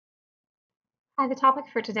Hi, the topic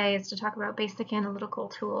for today is to talk about basic analytical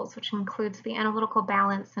tools, which includes the analytical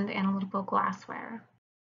balance and analytical glassware.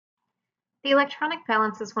 The electronic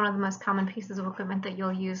balance is one of the most common pieces of equipment that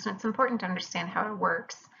you'll use, and it's important to understand how it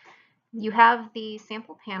works. You have the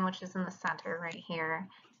sample pan, which is in the center right here,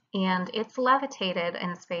 and it's levitated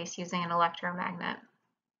in space using an electromagnet,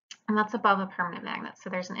 and that's above a permanent magnet, so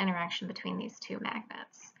there's an interaction between these two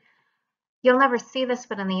magnets. You'll never see this,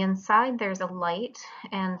 but on the inside there's a light,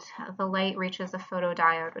 and the light reaches a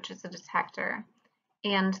photodiode, which is a detector.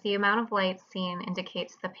 And the amount of light seen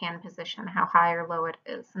indicates the pan position, how high or low it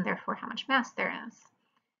is, and therefore how much mass there is.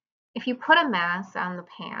 If you put a mass on the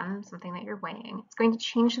pan, something that you're weighing, it's going to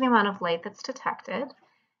change the amount of light that's detected,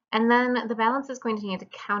 and then the balance is going to need to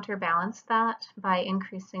counterbalance that by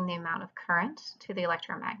increasing the amount of current to the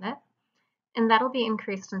electromagnet, and that'll be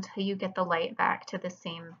increased until you get the light back to the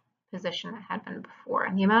same position it had been before,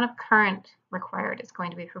 and the amount of current required is going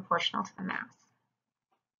to be proportional to the mass.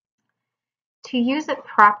 To use it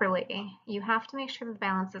properly, you have to make sure the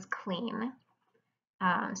balance is clean,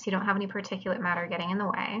 so you don't have any particulate matter getting in the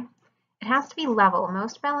way. It has to be level.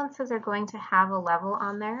 Most balances are going to have a level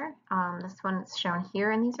on there. This one is shown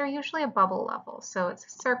here, and these are usually a bubble level. So it's a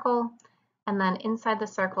circle, and then inside the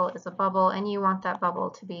circle is a bubble, and you want that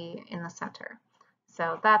bubble to be in the center.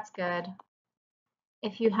 So that's good.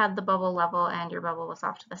 If you had the bubble level and your bubble was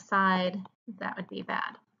off to the side, that would be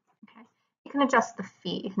bad. Okay. You can adjust the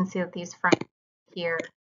feet. You can see that these front here,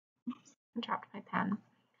 I dropped my pen.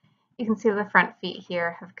 You can see the front feet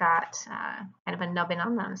here have got kind of a nubbin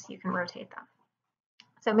on them, so you can rotate them.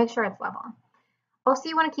 So make sure it's level. Also,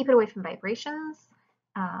 you want to keep it away from vibrations,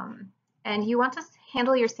 and you want to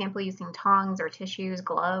handle your sample using tongs or tissues,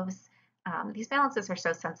 gloves. These balances are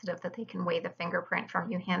so sensitive that they can weigh the fingerprint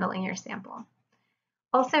from you handling your sample.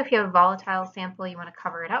 Also, if you have a volatile sample, you want to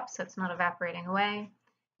cover it up so it's not evaporating away.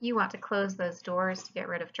 You want to close those doors to get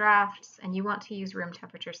rid of drafts, and you want to use room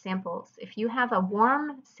temperature samples. If you have a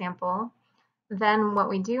warm sample, then what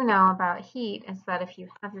we do know about heat is that if you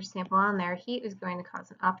have your sample on there, heat is going to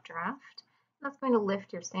cause an updraft. That's going to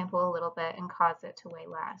lift your sample a little bit and cause it to weigh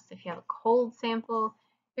less. If you have a cold sample,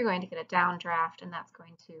 you're going to get a downdraft, and that's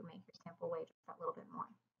going to make your sample weigh just a little bit more.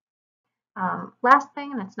 Last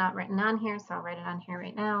thing, and it's not written on here, so I'll write it on here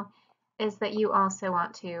right now, is that you also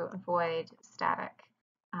want to avoid static.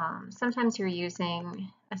 Sometimes you're using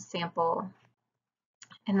a sample,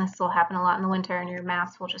 and this will happen a lot in the winter, and your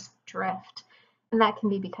mass will just drift. And that can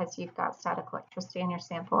be because you've got static electricity in your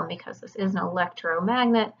sample, and because this is an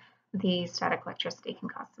electromagnet, the static electricity can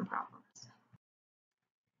cause some problems.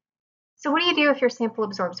 So what do you do if your sample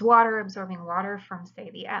absorbs water? Absorbing water from,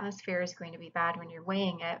 say, the atmosphere is going to be bad when you're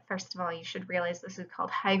weighing it. First of all, you should realize this is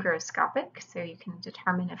called hygroscopic, so you can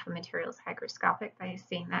determine if a material is hygroscopic by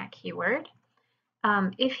seeing that keyword.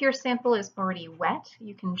 If your sample is already wet,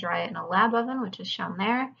 you can dry it in a lab oven, which is shown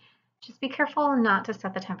there. Just be careful not to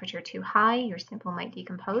set the temperature too high. Your sample might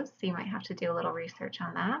decompose, so you might have to do a little research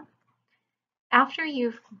on that. After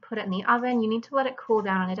you've put it in the oven, you need to let it cool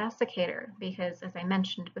down on a desiccator because, as I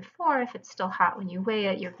mentioned before, if it's still hot when you weigh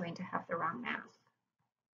it, you're going to have the wrong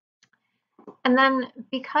mass. And then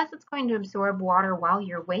because it's going to absorb water while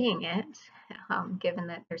you're weighing it, given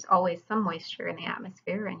that there's always some moisture in the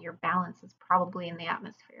atmosphere and your balance is probably in the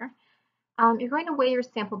atmosphere, you're going to weigh your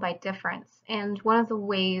sample by difference. And one of the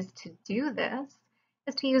ways to do this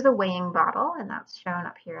is to use a weighing bottle, and that's shown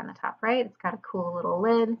up here on the top right. It's got a cool little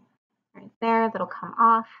lid right there that'll come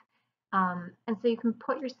off. And so you can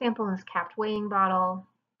put your sample in this capped weighing bottle,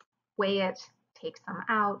 weigh it, take some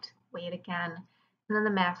out, weigh it again, and then the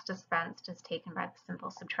mass dispensed is taken by the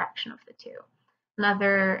simple subtraction of the two.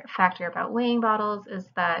 Another factor about weighing bottles is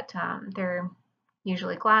that they're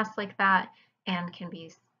usually glass like that and can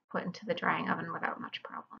be put into the drying oven without much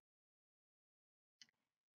problem.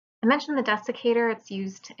 I mentioned the desiccator. It's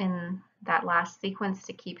used in that last sequence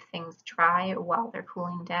to keep things dry while they're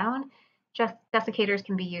cooling down. Just desiccators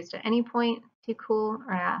can be used at any point to cool,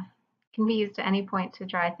 or can be used at any point to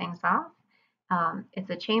dry things off.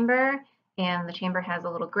 It's a chamber, and the chamber has a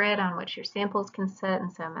little grid on which your samples can sit.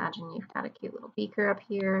 And so imagine you've got a cute little beaker up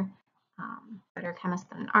here, better chemist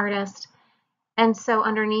than an artist. And so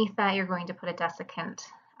underneath that, you're going to put a desiccant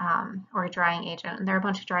or a drying agent. And there are a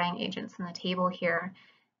bunch of drying agents on the table here.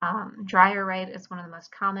 Dryerite is one of the most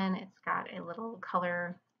common. It's got a little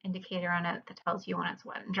color indicator on it that tells you when it's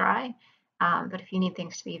wet and dry. But if you need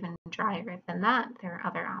things to be even drier than that, there are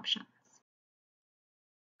other options.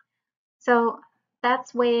 So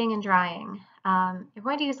that's weighing and drying. You're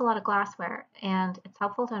going to use a lot of glassware, and it's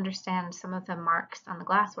helpful to understand some of the marks on the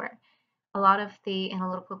glassware. A lot of the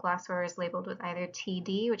analytical glassware is labeled with either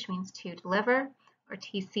TD, which means to deliver, or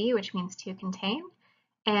TC, which means to contain.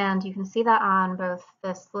 And you can see that on both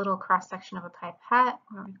this little cross-section of a pipette,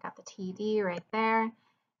 where we've got the TD right there,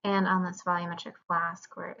 and on this volumetric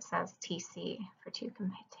flask where it says TC for to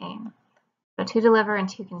contain. So to deliver and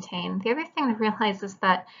to contain. The other thing to realize is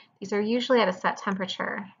that these are usually at a set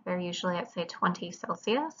temperature. They're usually at, say, 20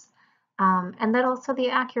 Celsius. And that also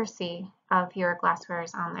the accuracy of your glassware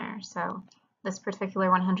is on there. So this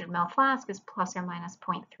particular 100 ml flask is plus or minus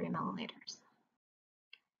 0.3 milliliters.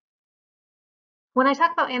 When I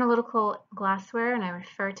talk about analytical glassware and I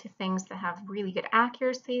refer to things that have really good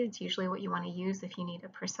accuracy, it's usually what you want to use if you need a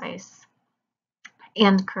precise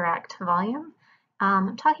and correct volume.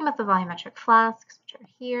 I'm talking about the volumetric flasks, which are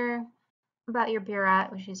here, about your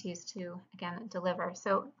burette, which is used to, again, deliver.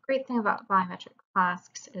 So great thing about volumetric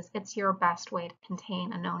flasks is it's your best way to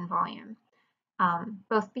contain a known volume.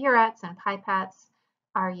 Both burettes and pipettes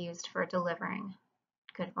are used for delivering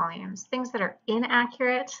good volumes. Things that are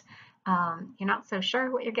inaccurate, you're not so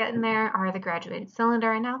sure what you're getting there, are the graduated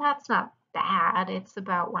cylinder. Now that's not bad, it's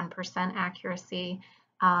about 1% accuracy.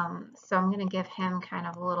 So I'm going to give him kind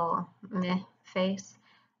of a little meh face.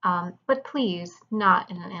 But please, not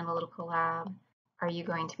in an analytical lab are you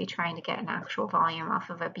going to be trying to get an actual volume off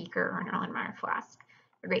of a beaker or an Erlenmeyer flask.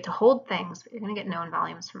 They're great to hold things, but you're going to get known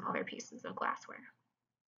volumes from other pieces of glassware.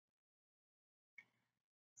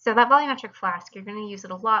 So that volumetric flask, you're going to use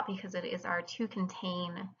it a lot because it is our to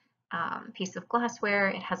contain piece of glassware.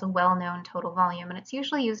 It has a well-known total volume, and it's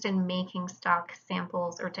usually used in making stock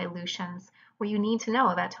samples or dilutions where you need to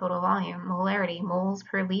know that total volume, molarity, moles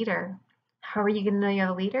per liter. How are you going to know you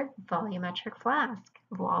have a liter? Volumetric flask.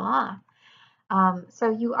 Voila.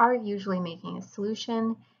 So you are usually making a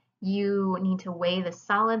solution. You need to weigh the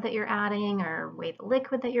solid that you're adding or weigh the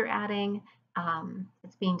liquid that you're adding.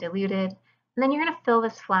 It's being diluted. And then you're going to fill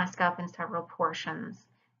this flask up in several portions.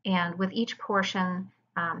 And with each portion,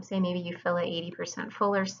 say maybe you fill it 80%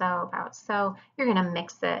 full or so, about so, you're going to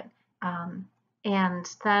mix it. And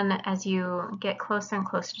then as you get closer and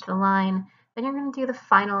closer to the line, then you're going to do the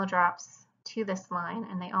final drops to this line.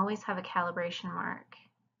 And they always have a calibration mark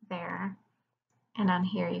there. And on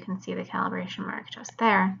here, you can see the calibration mark just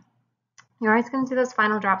there. You're always going to do those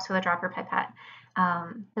final drops with a dropper pipette.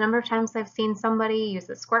 The number of times I've seen somebody use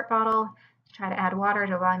a squirt bottle to try to add water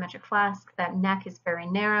to a volumetric flask, that neck is very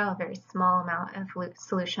narrow, a very small amount of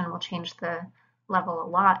solution will change the level a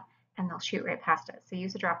lot, and they'll shoot right past it. So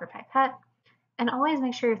use a dropper pipette, and always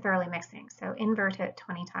make sure you're thoroughly mixing. So invert it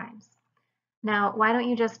 20 times. Now, why don't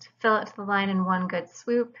you just fill it to the line in one good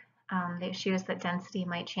swoop? The issue is that density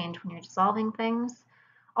might change when you're dissolving things.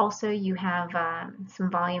 Also, you have some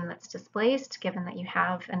volume that's displaced, given that you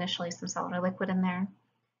have initially some solid or liquid in there.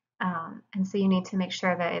 And so you need to make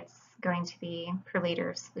sure that it's going to be per liter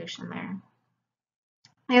of solution there.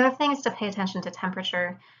 The other thing is to pay attention to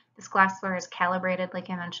temperature. This glassware is calibrated, like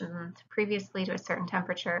I mentioned previously, to a certain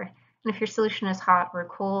temperature. And if your solution is hot or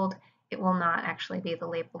cold, it will not actually be the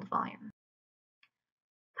labeled volume.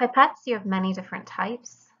 Pipettes, you have many different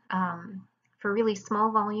types. For really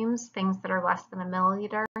small volumes, things that are less than a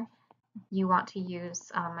milliliter, you want to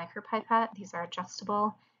use a micropipette. These are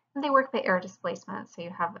adjustable, and they work by air displacement. So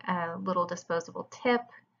you have a little disposable tip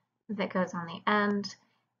that goes on the end,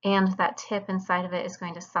 and that tip inside of it is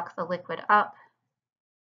going to suck the liquid up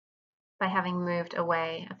by having moved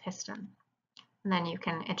away a piston. And then you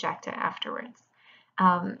can eject it afterwards.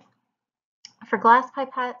 For glass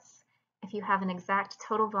pipettes, if you have an exact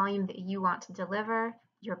total volume that you want to deliver,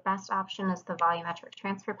 your best option is the volumetric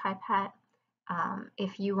transfer pipette.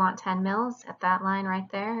 If you want 10 mils at that line right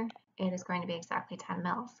there, it is going to be exactly 10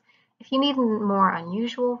 mils. If you need a more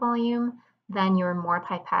unusual volume, then your Moore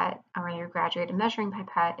pipette or your graduated measuring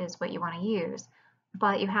pipette is what you want to use.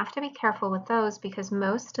 But you have to be careful with those because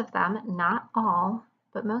most of them, not all,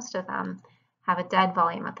 but most of them have a dead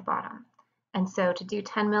volume at the bottom. And so to do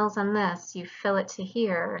 10 mils on this, you fill it to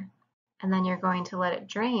here, and then you're going to let it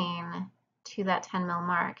drain to that 10 mil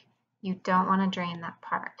mark. You don't want to drain that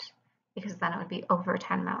part because then it would be over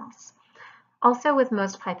 10 mils. Also, with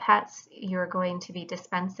most pipettes, you're going to be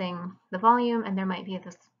dispensing the volume, and there might be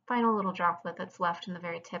this final little droplet that's left in the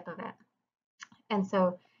very tip of it. And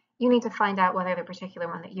so you need to find out whether the particular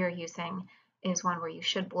one that you're using is one where you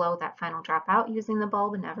should blow that final drop out using the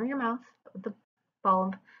bulb, never your mouth, but with the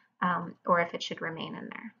bulb, or if it should remain in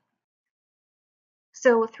there.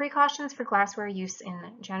 So 3 cautions for glassware use in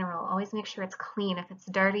general. Always make sure it's clean. If it's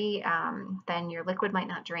dirty, then your liquid might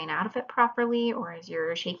not drain out of it properly, or as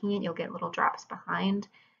you're shaking it, you'll get little drops behind,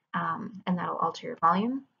 and that'll alter your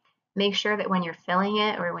volume. Make sure that when you're filling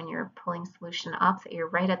it or when you're pulling solution up that you're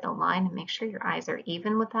right at the line, and make sure your eyes are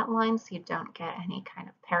even with that line so you don't get any kind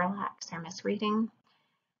of parallax or misreading.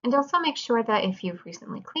 And also make sure that if you've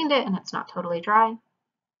recently cleaned it and it's not totally dry,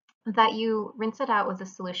 that you rinse it out with the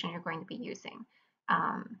solution you're going to be using.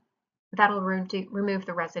 That'll remove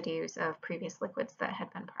the residues of previous liquids that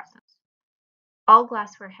had been present. All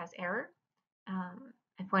glassware has error.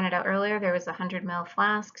 I pointed out earlier there was a 100 ml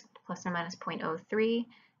flask, plus or minus 0.03.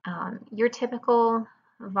 Your typical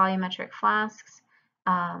volumetric flasks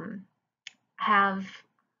have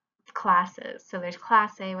classes. So there's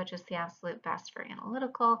class A, which is the absolute best for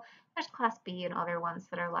analytical. There's class B and other ones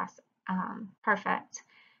that are less perfect.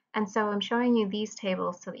 And so I'm showing you these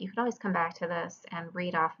tables so that you can always come back to this and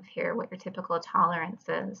read off of here what your typical tolerance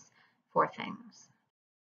is for things.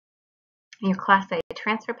 Your class A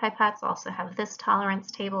transfer pipettes also have this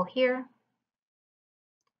tolerance table here.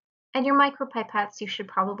 And your micropipettes, you should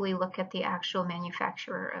probably look at the actual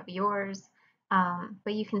manufacturer of yours,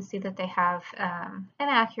 but you can see that they have an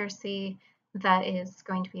accuracy that is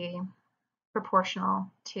going to be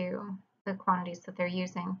proportional to the quantities that they're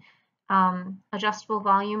using. Adjustable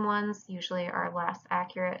volume ones usually are less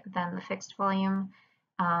accurate than the fixed volume.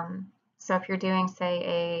 So if you're doing, say,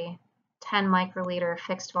 a 10 microliter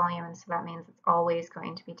fixed volume, and so that means it's always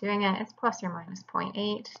going to be doing it, it's plus or minus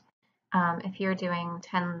 0.8. If you're doing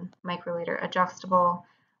 10 microliter adjustable,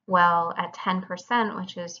 well, at 10%,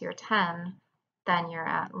 which is your 10, then you're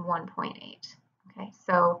at 1.8. Okay,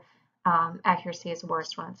 so accuracy is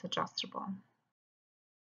worst when it's adjustable.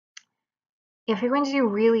 If you're going to do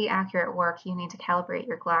really accurate work, you need to calibrate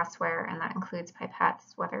your glassware, and that includes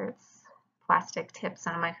pipettes, whether it's plastic tips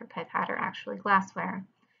on a micropipette or actually glassware.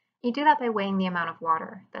 You do that by weighing the amount of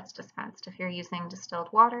water that's dispensed. If you're using distilled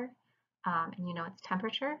water and you know its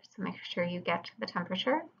temperature, so make sure you get to the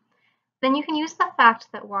temperature, then you can use the fact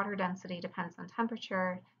that water density depends on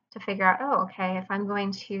temperature to figure out, oh, okay, if I'm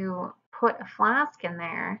going to put a flask in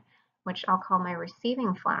there, which I'll call my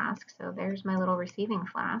receiving flask, so there's my little receiving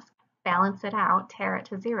flask, balance it out, tare it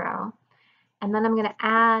to 0, and then I'm going to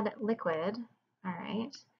add liquid, all right?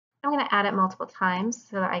 I'm going to add it multiple times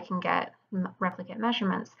so that I can get replicate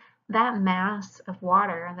measurements. That mass of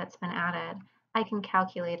water that's been added, I can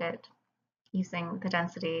calculate it using the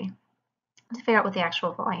density to figure out what the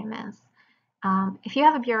actual volume is. If you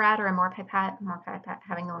have a burette or a more pipette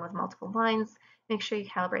having the one with multiple lines, make sure you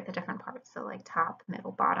calibrate the different parts, so like top,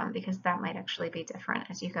 middle, bottom, because that might actually be different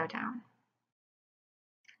as you go down.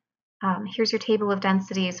 Here's your table of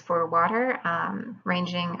densities for water,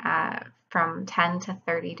 ranging from 10 to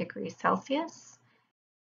 30 degrees Celsius.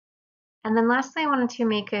 And then lastly, I wanted to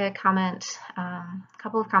make a comment, a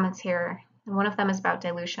couple of comments here. One of them is about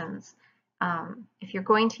dilutions. If you're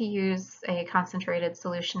going to use a concentrated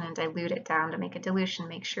solution and dilute it down to make a dilution,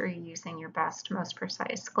 make sure you're using your best, most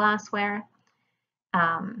precise glassware.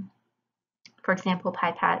 For example,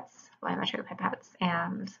 pipettes, volumetric pipettes,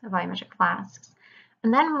 and volumetric flasks.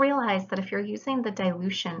 And then realize that if you're using the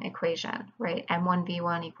dilution equation, right,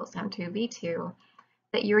 M1V1 equals M2V2,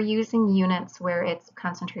 that you're using units where it's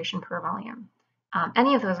concentration per volume.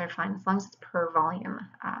 Any of those are fine as long as it's per volume,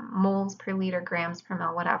 moles per liter, grams per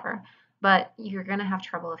mil, whatever. But you're going to have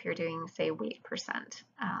trouble if you're doing, say, weight percent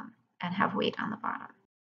and have weight on the bottom.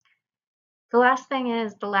 The last thing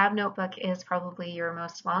is the lab notebook is probably your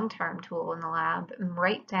most long-term tool in the lab.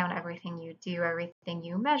 Write down everything you do, everything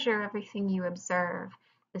you measure, everything you observe.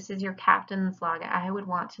 This is your captain's log. I would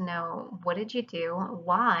want to know, what did you do,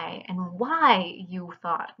 why, and why you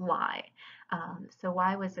thought why. So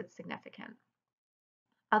why was it significant?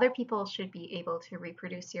 Other people should be able to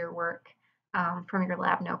reproduce your work from your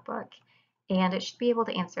lab notebook, and it should be able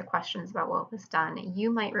to answer questions about what was done.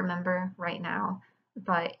 You might remember right now,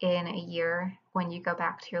 but in a year when you go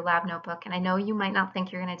back to your lab notebook, and I know you might not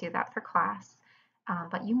think you're going to do that for class,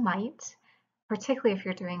 but you might, particularly if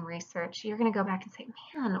you're doing research, you're going to go back and say,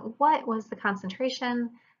 man, what was the concentration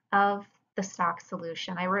of the stock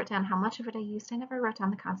solution? I wrote down how much of it I used. I never wrote down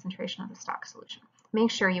the concentration of the stock solution.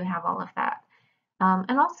 Make sure you have all of that.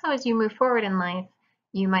 And also, as you move forward in life,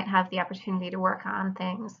 you might have the opportunity to work on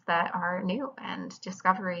things that are new and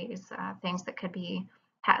discoveries, things that could be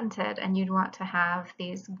patented, and you'd want to have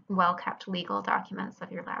these well-kept legal documents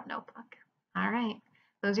of your lab notebook. All right,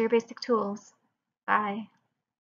 those are your basic tools. Bye.